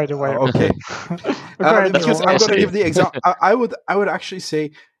well, by the way. Okay. Because I'm going to give the example. I would actually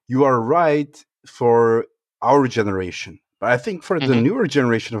say you are right for our generation, but I think for the newer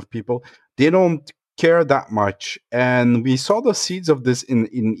generation of people, they don't care that much. And we saw the seeds of this in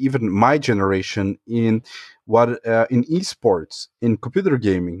even my generation in in esports, in computer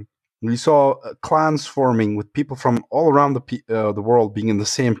gaming. We saw clans forming with people from all around the world being in the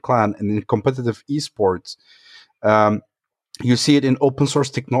same clan, and in competitive esports. You see it in open source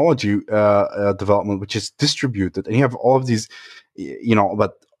technology development, which is distributed, and you have all of these,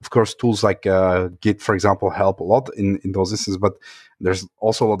 but of course tools like Git, for example, help a lot in those instances, but there's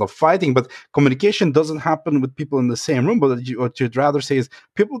also a lot of fighting. But communication doesn't happen with people in the same room, but what you'd rather say is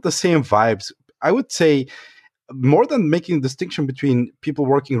people with the same vibes. I would say, more than making a distinction between people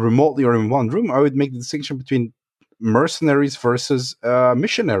working remotely or in one room, I would make the distinction between mercenaries versus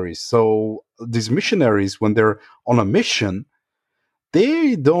missionaries. So these missionaries, when they're on a mission,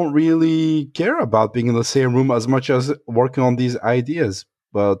 they don't really care about being in the same room as much as working on these ideas.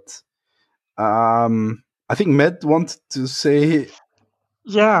 But I think Med wanted to say.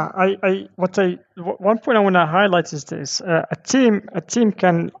 Yeah, one point I want to highlight is this: a team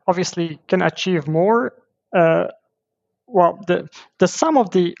can achieve more. Well, the sum of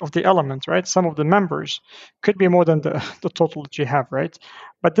the elements, right? Some of the members could be more than the total that you have, right?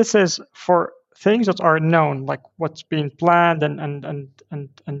 But this is for things that are known, like what's being planned, and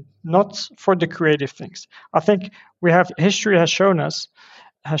not for the creative things. I think history has shown us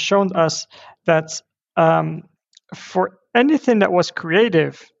that for anything that was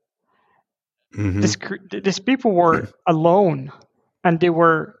creative, these people were alone, and they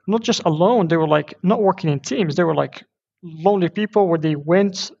were not just alone, they were like not working in teams, they were like lonely people where they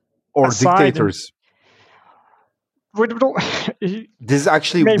went or aside dictators. This is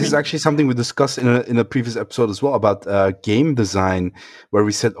actually something we discussed in a previous episode as well about game design, where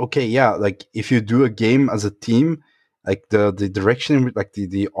we said, okay, yeah, like if you do a game as a team, like the direction, like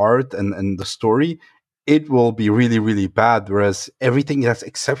the art and the story, it will be really, really bad. Whereas everything that's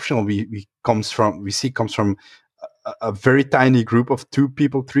exceptional comes from a very tiny group of 2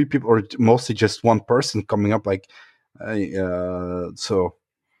 people, 3 people, or mostly just one person coming up. Like, so.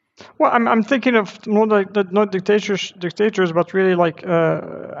 Well, I'm thinking of not dictators, but really like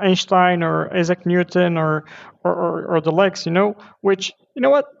Einstein or Isaac Newton or the likes, which, you know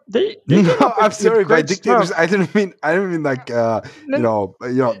what, they no, I'm sorry, by dictators stuff. I didn't mean like the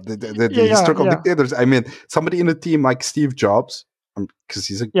historical dictators. I mean somebody in a team like Steve Jobs, because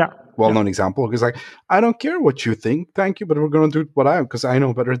he's a well-known example. Because like, I don't care what you think, thank you, but we're going to do what I am because I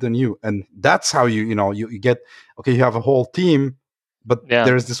know better than you. And that's how you get, okay, you have a whole team, but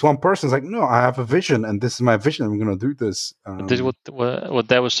there's this one person who's like, no, I have a vision, and this is my vision. I'm going to do this. This is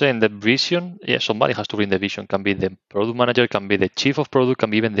what I was saying. The vision, somebody has to bring the vision. Can be the product manager, can be the chief of product, can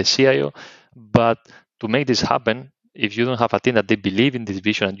be even the CIO. But to make this happen, if you don't have a team that they believe in this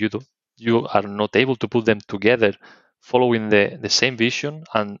vision, and you are not able to put them together, following the same vision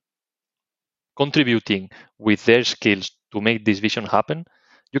and contributing with their skills to make this vision happen,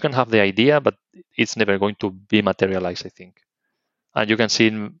 you can have the idea, but it's never going to be materialized, I think. And you can see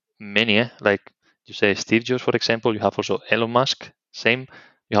in many, like you say, Steve Jobs, for example. You have also Elon Musk, same.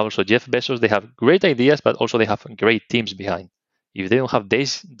 You have also Jeff Bezos. They have great ideas, but also they have great teams behind. If they don't have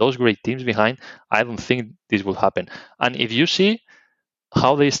those great teams behind, I don't think this will happen. And if you see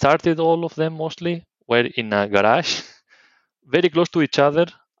how they started, all of them mostly were in a garage, very close to each other,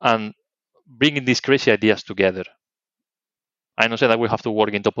 and bringing these crazy ideas together. I don't say that we have to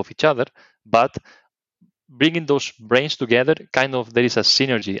work on top of each other, but bringing those brains together, kind of, there is a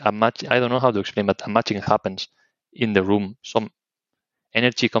synergy, a match. I don't know how to explain, but a matching happens in the room. Some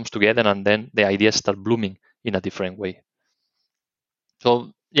energy comes together, and then the ideas start blooming in a different way.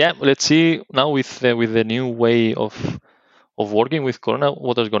 So let's see now with the new way of working with Corona,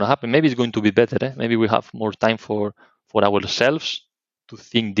 what is going to happen. Maybe it's going to be better. Maybe we have more time for ourselves to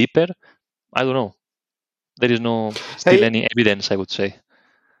think deeper. I don't know. There is no still any evidence, I would say.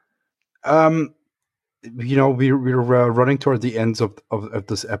 We're running toward the ends of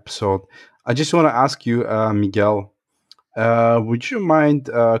this episode. I just want to ask you, Miguel, would you mind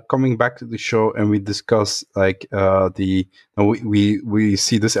coming back to the show and we discuss like we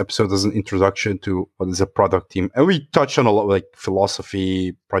see this episode as an introduction to what is a product team, and we touch on a lot like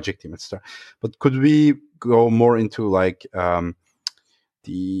philosophy, project team, and stuff. But could we go more into like how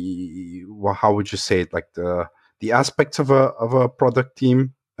would you say it, like the aspects of a product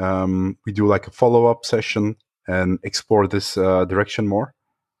team? We do like a follow-up session and explore this direction more.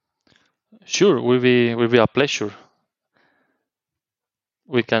 Sure, will be a pleasure.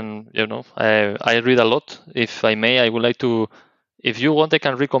 We can, I read a lot. If I may, I would like to, if you want, I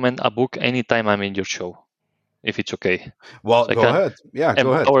can recommend a book anytime I'm in your show, if it's okay. Well, so go ahead. Yeah,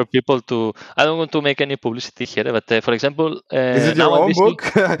 go ahead. Empower people to, I don't want to make any publicity here, but for example, is it your own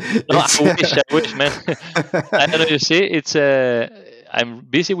book? No, I wish, man. I don't know, you see, it's I'm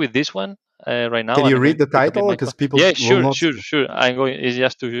busy with this one right now. Can you read the title? Because people, sure. I'm going. It's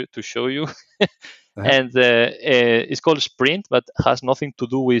just to show you, and it's called Sprint, but has nothing to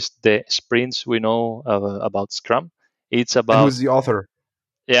do with the sprints we know about Scrum. It's about. And who's the author?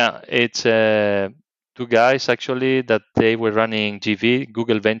 Yeah, it's 2 guys actually that they were running GV,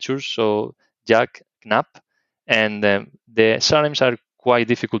 Google Ventures. So Jack Knapp, and the surnames are quite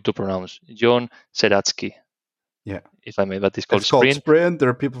difficult to pronounce. John Seratsky. Yeah, if I may, but it's called Sprint. There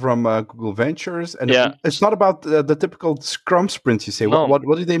are people from Google Ventures, and it's not about the typical Scrum sprint. You say, no. What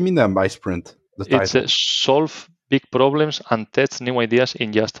do they mean then by sprint? It's solve big problems and test new ideas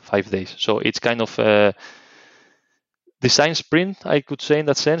in just 5 days. So it's kind of design sprint, I could say, in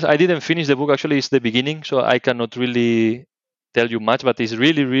that sense. I didn't finish the book, actually. It's the beginning, so I cannot really tell you much, but it's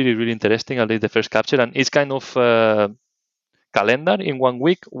really, really, really interesting. I read the first chapter, and it's kind of calendar in 1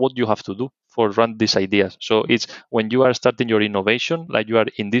 week what you have to do for run these ideas. So it's when you are starting your innovation, like you are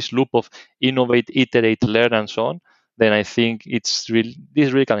in this loop of innovate, iterate, learn, and so on, then I think this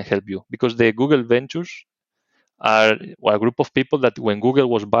really can help you, because the Google Ventures are a group of people that when Google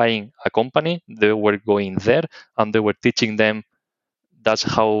was buying a company, they were going there and they were teaching them that's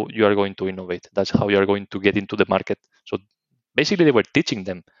how you are going to innovate. That's how you are going to get into the market. So basically, they were teaching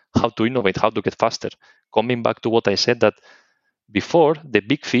them how to innovate, how to get faster. Coming back to what I said, that before the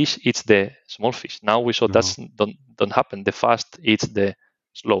big fish eats the small fish. Now we saw that's don't happen. The fast eats the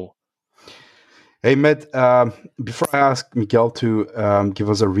slow. Hey, Matt, before I ask Miguel to give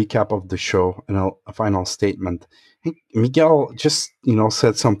us a recap of the show and a final statement, I think Miguel just,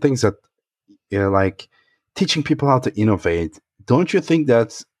 said some things that, like teaching people how to innovate. Don't you think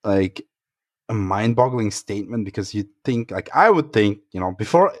that's like a mind-boggling statement? Because you think, like I would think,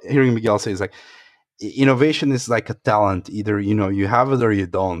 before hearing Miguel say, it's like innovation is like a talent. Either, you have it or you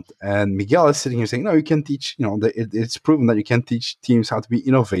don't. And Miguel is sitting here saying, no, you can teach, it's proven that you can teach teams how to be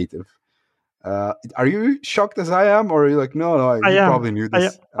innovative. Are you shocked as I am, or are you like, no, you probably knew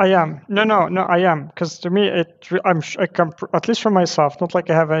this? I am. No, I am, because to me, I come, at least for myself, not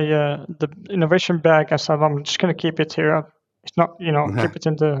like I have the innovation bag. I said I'm just gonna keep it here. It's not, keep it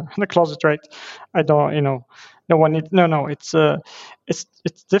in the closet, right? I don't, no one needs. No. It's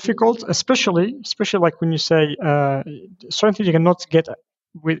difficult, especially like when you say certain things you cannot get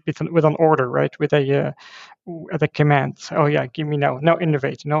with an order, right? With a command. Oh yeah, give me now. Now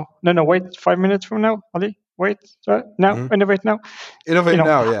innovate. No. Wait 5 minutes from now, Ali. Wait. Now innovate now. Innovate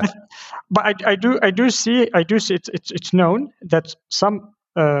now, yeah. But I do see it's known that some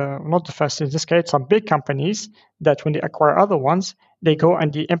not the first in this case, some big companies that when they acquire other ones, they go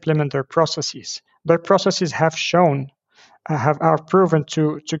and they implement their processes. Their processes have shown are proven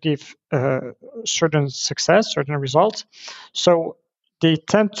to give certain success, certain results. So they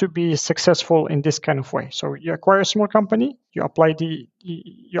tend to be successful in this kind of way. So you acquire a small company, you acquire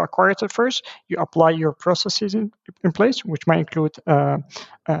it at first, you apply your processes in place, which might include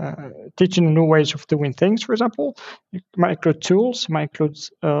teaching new ways of doing things, for example. It might include tools, might include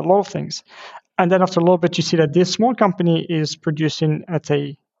a lot of things. And then after a little bit, you see that this small company is producing at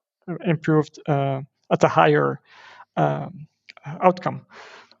a improved, at a higher outcome.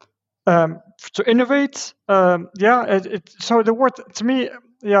 To innovate, so the word to me,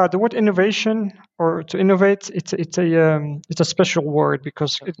 the word innovation or to innovate, it's a special word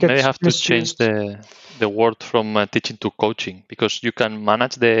because it gets Maybe have misused. to change the word from teaching to coaching, because you can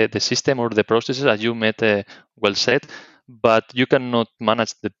manage the system or the processes, as you well said, but you cannot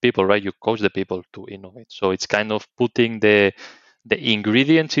manage the people, right? You coach the people to innovate. So it's kind of putting the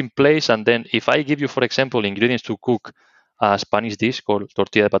ingredients in place, and then if I give you, for example, ingredients to cook a Spanish dish called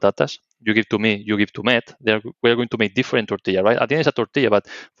tortilla de patatas, you give to me, you give to Matt, we're going to make different tortilla, right? At the end, it's a tortilla, but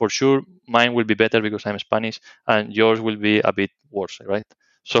for sure, mine will be better because I'm Spanish, and yours will be a bit worse, right?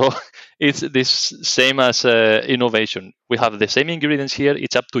 So it's this same as innovation. We have the same ingredients here.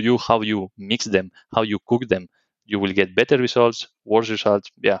 It's up to you how you mix them, how you cook them. You will get better results, worse results.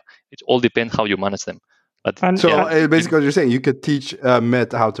 Yeah, it all depends how you manage them. But basically, what you're saying, you could teach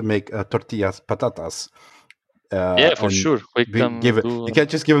Matt how to make tortillas patatas. For sure. You can't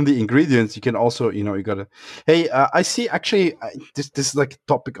just give them the ingredients. You can also, you gotta. Hey, I see. Actually, this is like a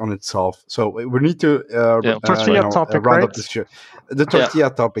topic on itself. So we need to tortilla topic, round right? up this show. The tortilla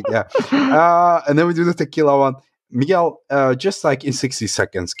topic, yeah. And then we do the tequila one. Miguel, just like in 60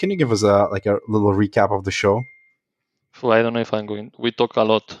 seconds, can you give us a little recap of the show? So I don't know if I'm going. We talk a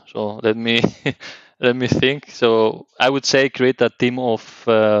lot, so let me let me think. So I would say create a team of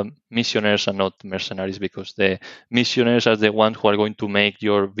missionaries and not mercenaries, because the missionaries are the ones who are going to make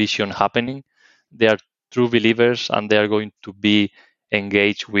your vision happening. They are true believers, and they are going to be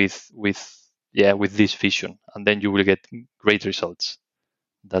engaged with this vision, and then you will get great results.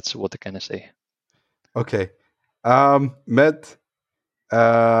 That's what I can say. Okay, Matt,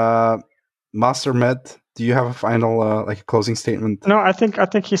 Master Matt, do you have a final a closing statement? No, I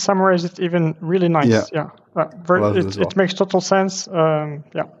think he summarized it even really nice. Yeah. It makes total sense.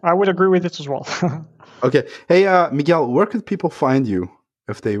 I would agree with it as well. Okay. Hey, Miguel, where could people find you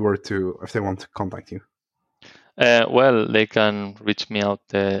if they want to contact you? Well, they can reach me out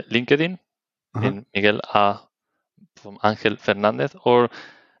LinkedIn in Miguel from Angel Fernandez, or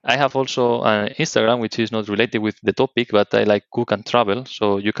I have also an Instagram, which is not related with the topic, but I like cook and travel.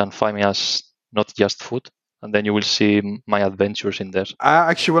 So you can find me as Not Just Food, and then you will see my adventures in there.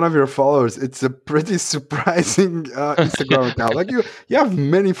 Actually, one of your followers. It's a pretty surprising Instagram account. Like you have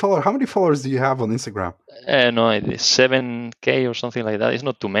many followers. How many followers do you have on Instagram? No, it's 7K or something like that. It's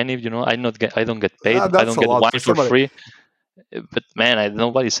not too many, I don't get paid. I That's don't a get lot wine for for somebody. free. But man,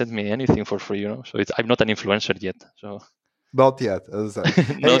 nobody sent me anything for free, So I'm not an influencer yet. So Not yet. As I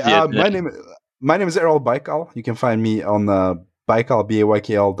said. not Hey, yet. my name is Errol Baikal. You can find me on Baikal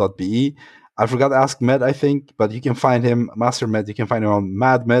BAYKL.be. I forgot to ask Med, I think, but you can find him, Master Med. You can find him on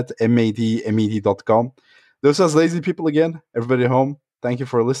MadMed, MADMED.com. This was Lazy People again. Everybody at home, thank you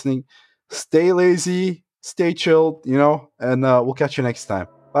for listening. Stay lazy, stay chilled, and we'll catch you next time.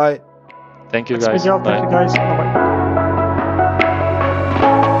 Bye. Thank you, Thanks, guys. Miguel. Bye. Thank you, guys. Bye-bye.